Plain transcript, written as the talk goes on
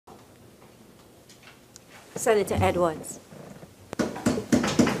Senator Edwards.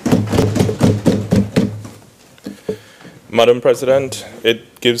 Madam President,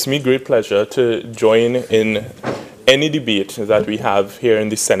 it gives me great pleasure to join in any debate that we have here in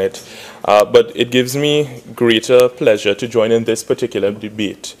the Senate, but it gives me greater pleasure to join in this particular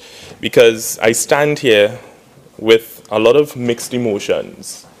debate because I stand here with a lot of mixed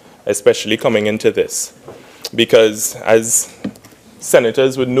emotions, especially coming into this, because as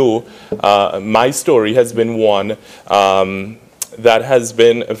senators would know, my story has been one that has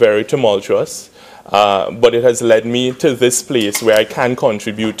been very tumultuous. But it has led me to this place where I can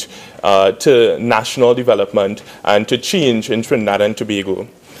contribute to national development and to change in Trinidad and Tobago.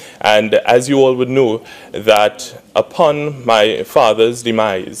 And as you all would know, that upon my father's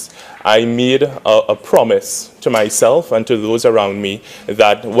demise, I made a promise to myself and to those around me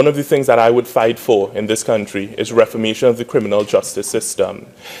that one of the things that I would fight for in this country is reformation of the criminal justice system.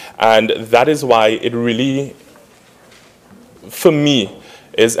 And that is why it really, for me,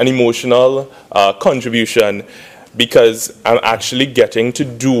 is an emotional contribution, because I'm actually getting to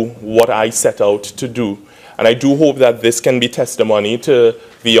do what I set out to do. And I do hope that this can be testimony to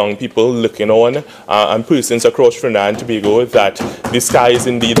the young people looking on and persons across Trinidad and Tobago that the sky is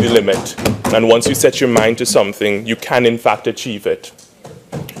indeed the limit. And once you set your mind to something, you can in fact achieve it.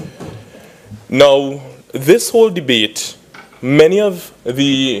 Now, this whole debate, many of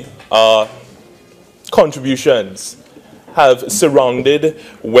the contributions have surrounded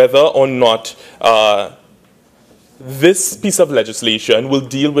whether or not this piece of legislation will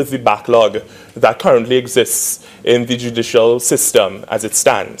deal with the backlog that currently exists in the judicial system as it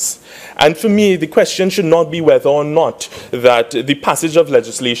stands. And for me, the question should not be whether or not that the passage of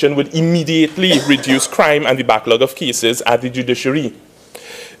legislation would immediately reduce crime and the backlog of cases at the judiciary.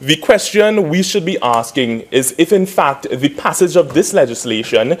 The question we should be asking is if, in fact, the passage of this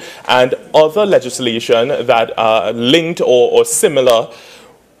legislation and other legislation that are linked or similar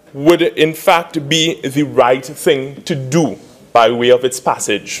would, in fact, be the right thing to do by way of its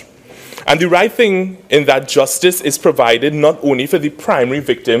passage. And the right thing in that justice is provided not only for the primary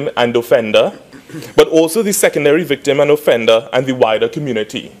victim and offender, but also the secondary victim and offender and the wider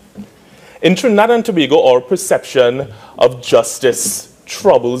community. In Trinidad and Tobago, our perception of justice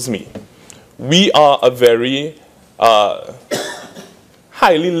troubles me. We are a very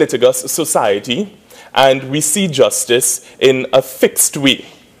highly litigious society, and we see justice in a fixed way.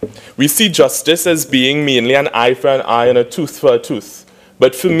 We see justice as being mainly an eye for an eye and a tooth for a tooth.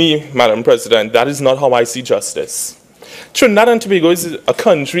 But for me, Madam President, that is not how I see justice. Trinidad and Tobago is a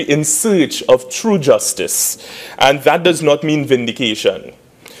country in search of true justice, and that does not mean vindication,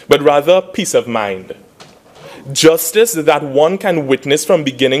 but rather peace of mind. Justice that one can witness from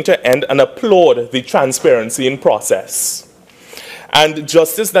beginning to end and applaud the transparency in process. And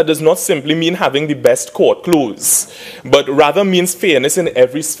justice that does not simply mean having the best court clothes, but rather means fairness in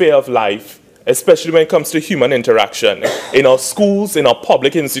every sphere of life, especially when it comes to human interaction, in our schools, in our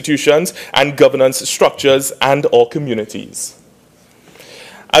public institutions, and governance structures, and our communities.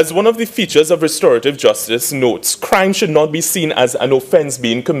 As one of the features of restorative justice notes, crime should not be seen as an offense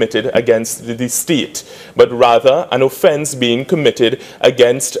being committed against the state, but rather an offense being committed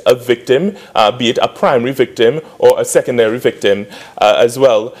against a victim, be it a primary victim or a secondary victim as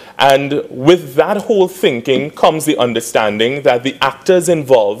well. And with that whole thinking comes the understanding that the actors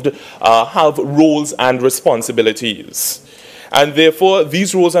involved have roles and responsibilities. And therefore,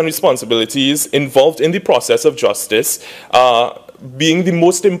 these roles and responsibilities involved in the process of justice being the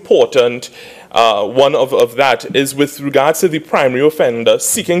most important one of that is with regards to the primary offender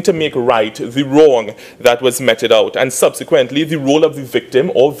seeking to make right the wrong that was meted out, and subsequently the role of the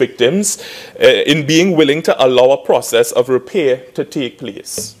victim or victims in being willing to allow a process of repair to take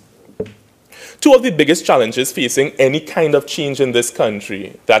place. Two of the biggest challenges facing any kind of change in this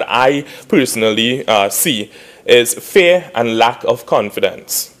country that I personally see is fear and lack of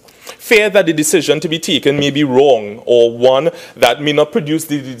confidence. Fear that the decision to be taken may be wrong or one that may not produce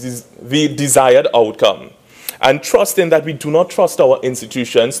the desired outcome. And trust in that we do not trust our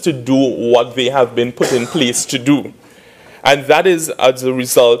institutions to do what they have been put in place to do. And that is as a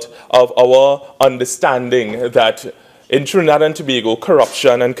result of our understanding that in Trinidad and Tobago,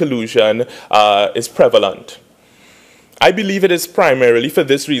 corruption and collusion is prevalent. I believe it is primarily for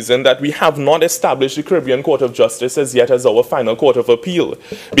this reason that we have not established the Caribbean Court of Justice as yet as our final court of appeal,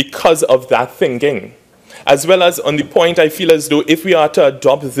 because of that thinking. As well as on the point, I feel as though if we are to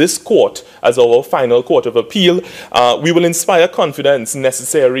adopt this court as our final court of appeal, we will inspire confidence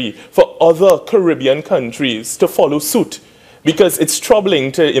necessary for other Caribbean countries to follow suit. Because it's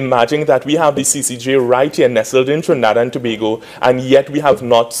troubling to imagine that we have the CCJ right here nestled in Trinidad and Tobago, and yet we have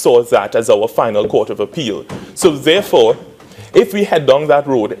not saw that as our final court of appeal. So therefore, if we head down that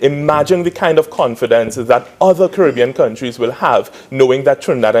road, imagine the kind of confidence that other Caribbean countries will have knowing that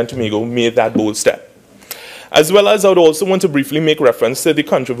Trinidad and Tobago made that bold step. As well as I would also want to briefly make reference to the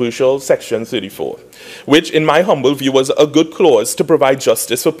controversial Section 34, which in my humble view was a good clause to provide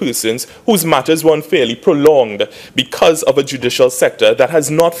justice for persons whose matters were unfairly prolonged because of a judicial sector that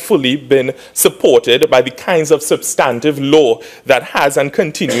has not fully been supported by the kinds of substantive law that has and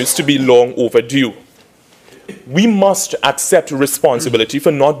continues to be long overdue. We must accept responsibility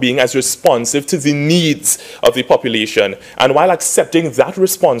for not being as responsive to the needs of the population. And while accepting that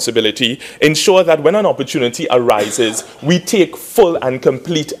responsibility, ensure that when an opportunity arises, we take full and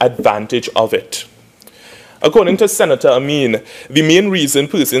complete advantage of it. According to Senator Amin, the main reason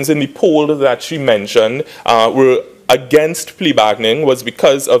persons in the poll that she mentioned were against plea bargaining was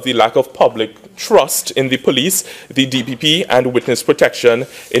because of the lack of public trust in the police, the DPP, and witness protection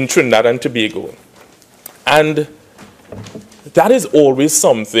in Trinidad and Tobago. And that is always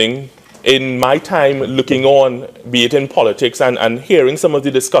something in my time looking on, be it in politics and hearing some of the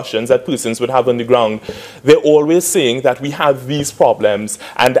discussions that persons would have on the ground, they're always saying that we have these problems,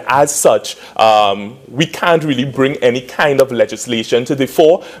 and as such, we can't really bring any kind of legislation to the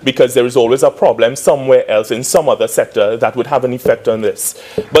fore because there is always a problem somewhere else in some other sector that would have an effect on this.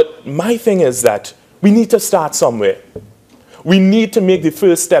 But my thing is that we need to start somewhere. We need to make the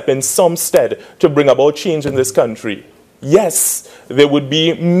first step in some stead to bring about change in this country. Yes, there would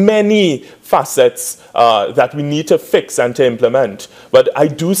be many facets that we need to fix and to implement, but I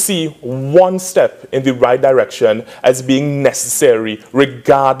do see one step in the right direction as being necessary,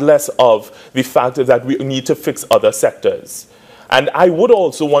 regardless of the fact that we need to fix other sectors. And I would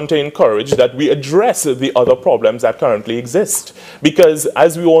also want to encourage that we address the other problems that currently exist. Because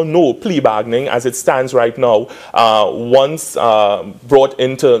as we all know, plea bargaining, as it stands right now, once brought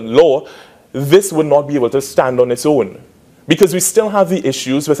into law, this would not be able to stand on its own. Because we still have the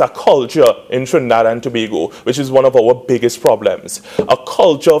issues with a culture in Trinidad and Tobago, which is one of our biggest problems. A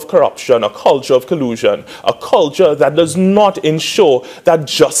culture of corruption, a culture of collusion, a culture that does not ensure that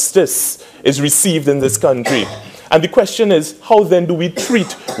justice is received in this country. And the question is, how then do we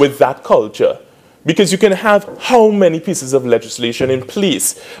treat with that culture? Because you can have how many pieces of legislation in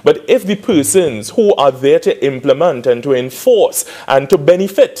place, but if the persons who are there to implement and to enforce and to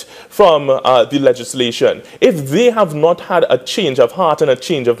benefit from the legislation, if they have not had a change of heart and a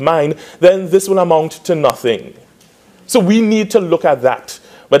change of mind, then this will amount to nothing. So we need to look at that.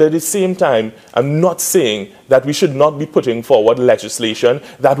 But at the same time, I'm not saying that we should not be putting forward legislation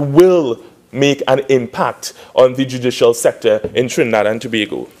that will make an impact on the judicial sector in Trinidad and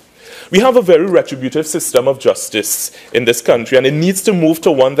Tobago. We have a very retributive system of justice in this country, and it needs to move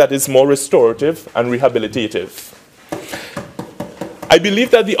to one that is more restorative and rehabilitative. I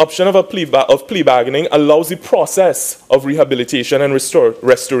believe that the option of plea bargaining allows the process of rehabilitation and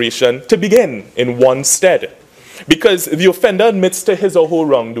restoration to begin in one stead. Because the offender admits to his or her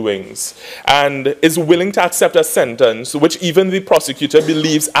wrongdoings and is willing to accept a sentence which even the prosecutor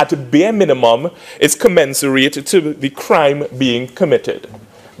believes at bare minimum is commensurate to the crime being committed.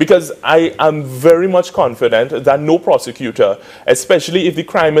 Because I am very much confident that no prosecutor, especially if the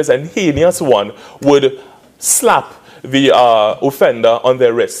crime is an heinous one, would slap the offender on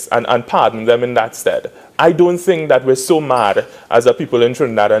their wrists and pardon them in that stead. I don't think that we're so mad as a people in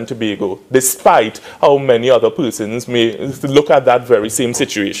Trinidad and Tobago, despite how many other persons may look at that very same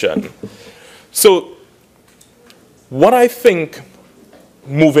situation. So, what I think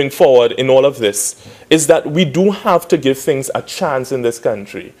moving forward in all of this is that we do have to give things a chance in this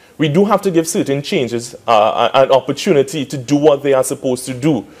country. We do have to give certain changes an opportunity to do what they are supposed to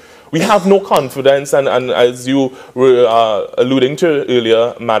do. We have no confidence, and as you were alluding to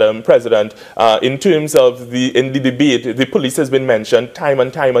earlier, Madam President, in terms of in the debate, the police has been mentioned time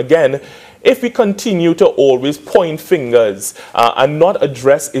and time again. If we continue to always point fingers and not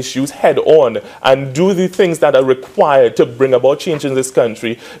address issues head on and do the things that are required to bring about change in this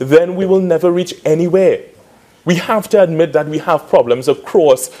country, then we will never reach anywhere. We have to admit that we have problems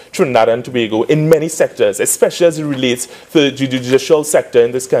across Trinidad and Tobago in many sectors, especially as it relates to the judicial sector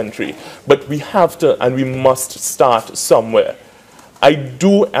in this country. But we have to and we must start somewhere. I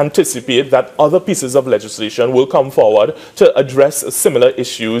do anticipate that other pieces of legislation will come forward to address similar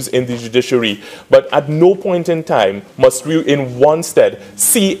issues in the judiciary. But at no point in time must we, in one stead,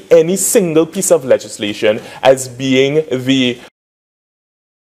 see any single piece of legislation as being the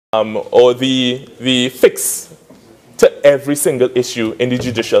fix to every single issue in the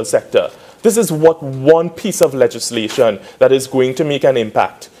judicial sector. This is what one piece of legislation that is going to make an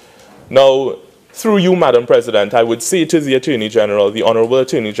impact. Now, through you, Madam President, I would say to the Attorney General, the Honorable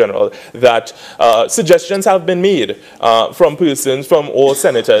Attorney General, that suggestions have been made from persons, from all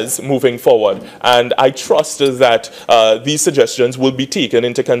senators moving forward. And I trust that these suggestions will be taken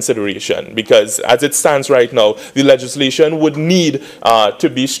into consideration, because as it stands right now, the legislation would need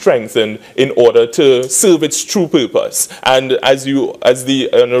to be strengthened in order to serve its true purpose. And as the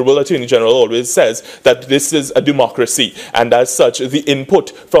Honorable Attorney General always says, that this is a democracy, and as such, the input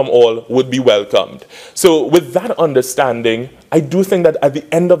from all would be welcome. So with that understanding, I do think that at the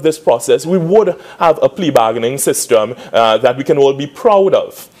end of this process, we would have a plea bargaining system that we can all be proud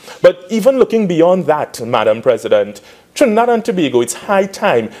of. But even looking beyond that, Madam President, Trinidad and Tobago, it's high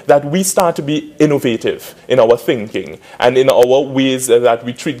time that we start to be innovative in our thinking and in our ways that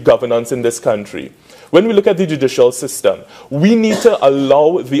we treat governance in this country. When we look at the judicial system, we need to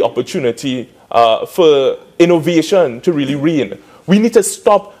allow the opportunity for innovation to really reign. We need to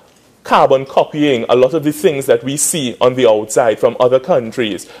stop carbon copying a lot of the things that we see on the outside from other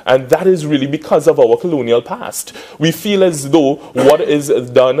countries, and that is really because of our colonial past. We feel as though what is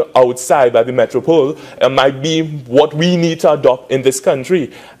done outside by the metropole might be what we need to adopt in this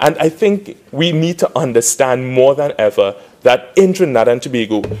country, and I think we need to understand more than ever that in Trinidad and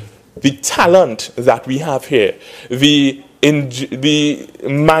Tobago, the talent that we have here, the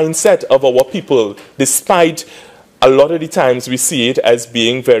mindset of our people, despite a lot of the times we see it as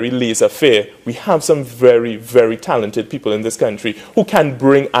being very laissez-faire, we have some very, very talented people in this country who can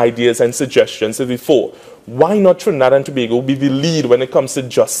bring ideas and suggestions to the fore. Why not Trinidad and Tobago be the lead when it comes to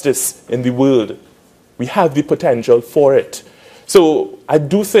justice in the world? We have the potential for it. So I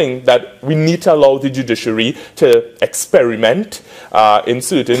do think that we need to allow the judiciary to experiment in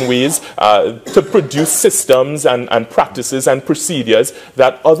certain ways, to produce systems and practices and procedures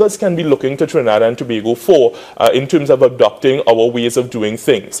that others can be looking to Trinidad and Tobago for in terms of adopting our ways of doing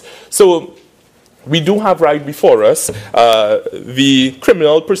things. So we do have right before us the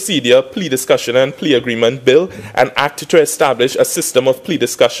Criminal Procedure, Plea Discussion and Plea Agreement Bill, an act to establish a system of plea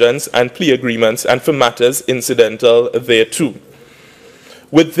discussions and plea agreements and for matters incidental thereto.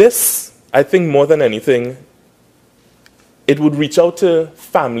 With this, I think more than anything, it would reach out to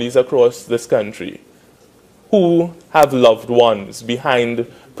families across this country who have loved ones behind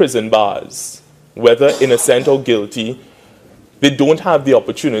prison bars, whether innocent or guilty. They don't have the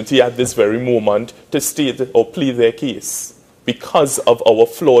opportunity at this very moment to state or plead their case because of our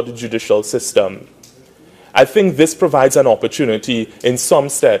flawed judicial system. I think this provides an opportunity in some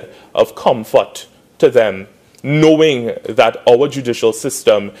stead of comfort to them, knowing that our judicial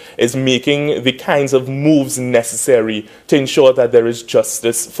system is making the kinds of moves necessary to ensure that there is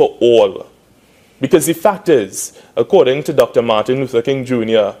justice for all. Because the fact is, according to Dr. Martin Luther King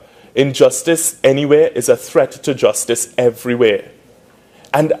Jr., injustice anywhere is a threat to justice everywhere.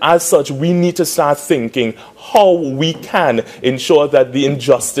 And as such, we need to start thinking how we can ensure that the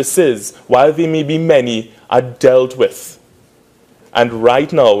injustices, while they may be many, are dealt with. And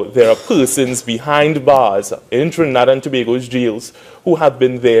right now, there are persons behind bars in Trinidad and Tobago's jails who have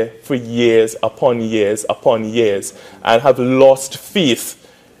been there for years upon years upon years and have lost faith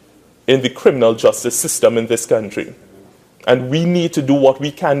in the criminal justice system in this country. And we need to do what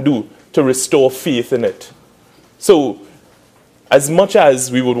we can do to restore faith in it. So, as much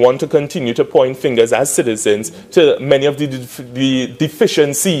as we would want to continue to point fingers as citizens to many of the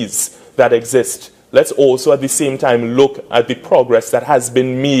deficiencies that exist, let's also at the same time look at the progress that has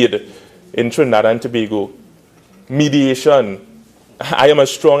been made in Trinidad and Tobago. Mediation. I am a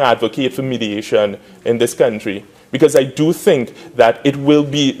strong advocate for mediation in this country because I do think that it will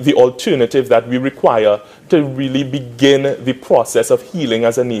be the alternative that we require to really begin the process of healing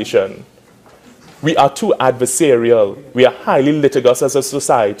as a nation. We are too adversarial. We are highly litigious as a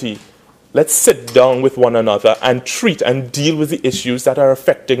society. Let's sit down with one another and treat and deal with the issues that are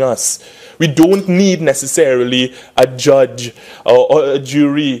affecting us. We don't need necessarily a judge or a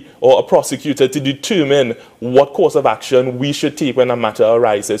jury or a prosecutor to determine what course of action we should take when a matter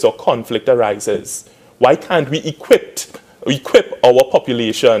arises or conflict arises. Why can't we equip our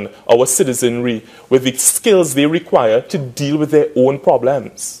population, our citizenry, with the skills they require to deal with their own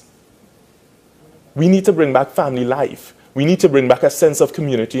problems? We need to bring back family life. We need to bring back a sense of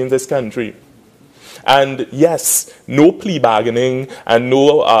community in this country. And yes, no plea bargaining and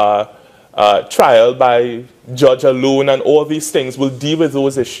no trial by judge alone and all these things will deal with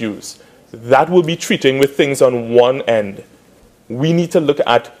those issues. That will be treating with things on one end. we need to look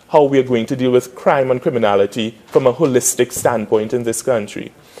at how we are going to deal with crime and criminality from a holistic standpoint in this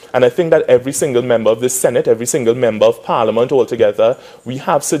country. And I think that every single member of the Senate, every single member of Parliament altogether, we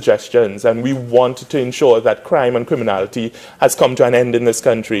have suggestions, and we want to ensure that crime and criminality has come to an end in this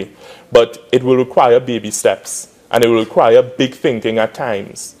country. But it will require baby steps, and it will require big thinking at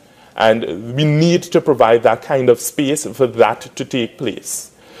times. And we need to provide that kind of space for that to take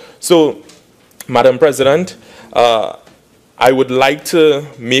place. So, Madam President, I would like to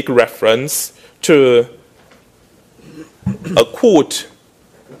make reference to a quote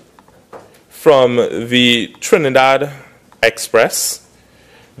from the Trinidad Express.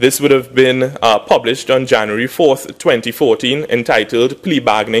 This would have been published on January 4th, 2014, entitled "Plea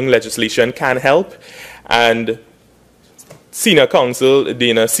Bargaining Legislation Can Help." And Senior Counsel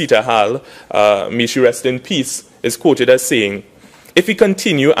Dana Sita-Hall, may she rest in peace, is quoted as saying, "If we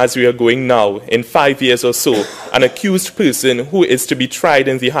continue as we are going now, in 5 years or so, an accused person who is to be tried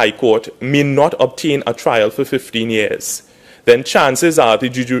in the High Court may not obtain a trial for 15 years. Then chances are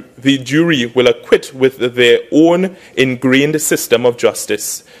the jury will acquit with their own ingrained system of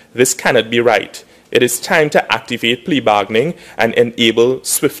justice. This cannot be right. It is time to activate plea bargaining and enable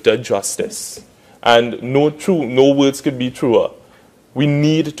swifter justice." And no words could be truer. We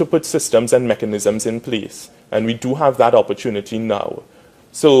need to put systems and mechanisms in place, and we do have that opportunity now.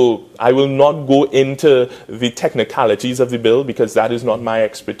 So I will not go into the technicalities of the bill because that is not my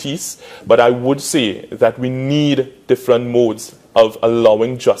expertise, but I would say that we need different modes of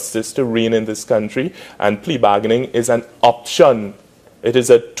allowing justice to reign in this country, and plea bargaining is an option. It is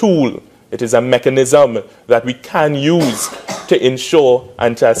a tool. It is a mechanism that we can use to ensure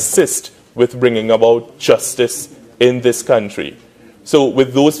and to assist with bringing about justice in this country. So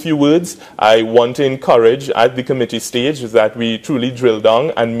with those few words, I want to encourage at the committee stage that we truly drill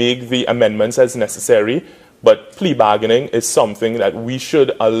down and make the amendments as necessary. But plea bargaining is something that we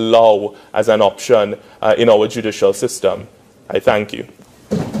should allow as an option in our judicial system. I thank you.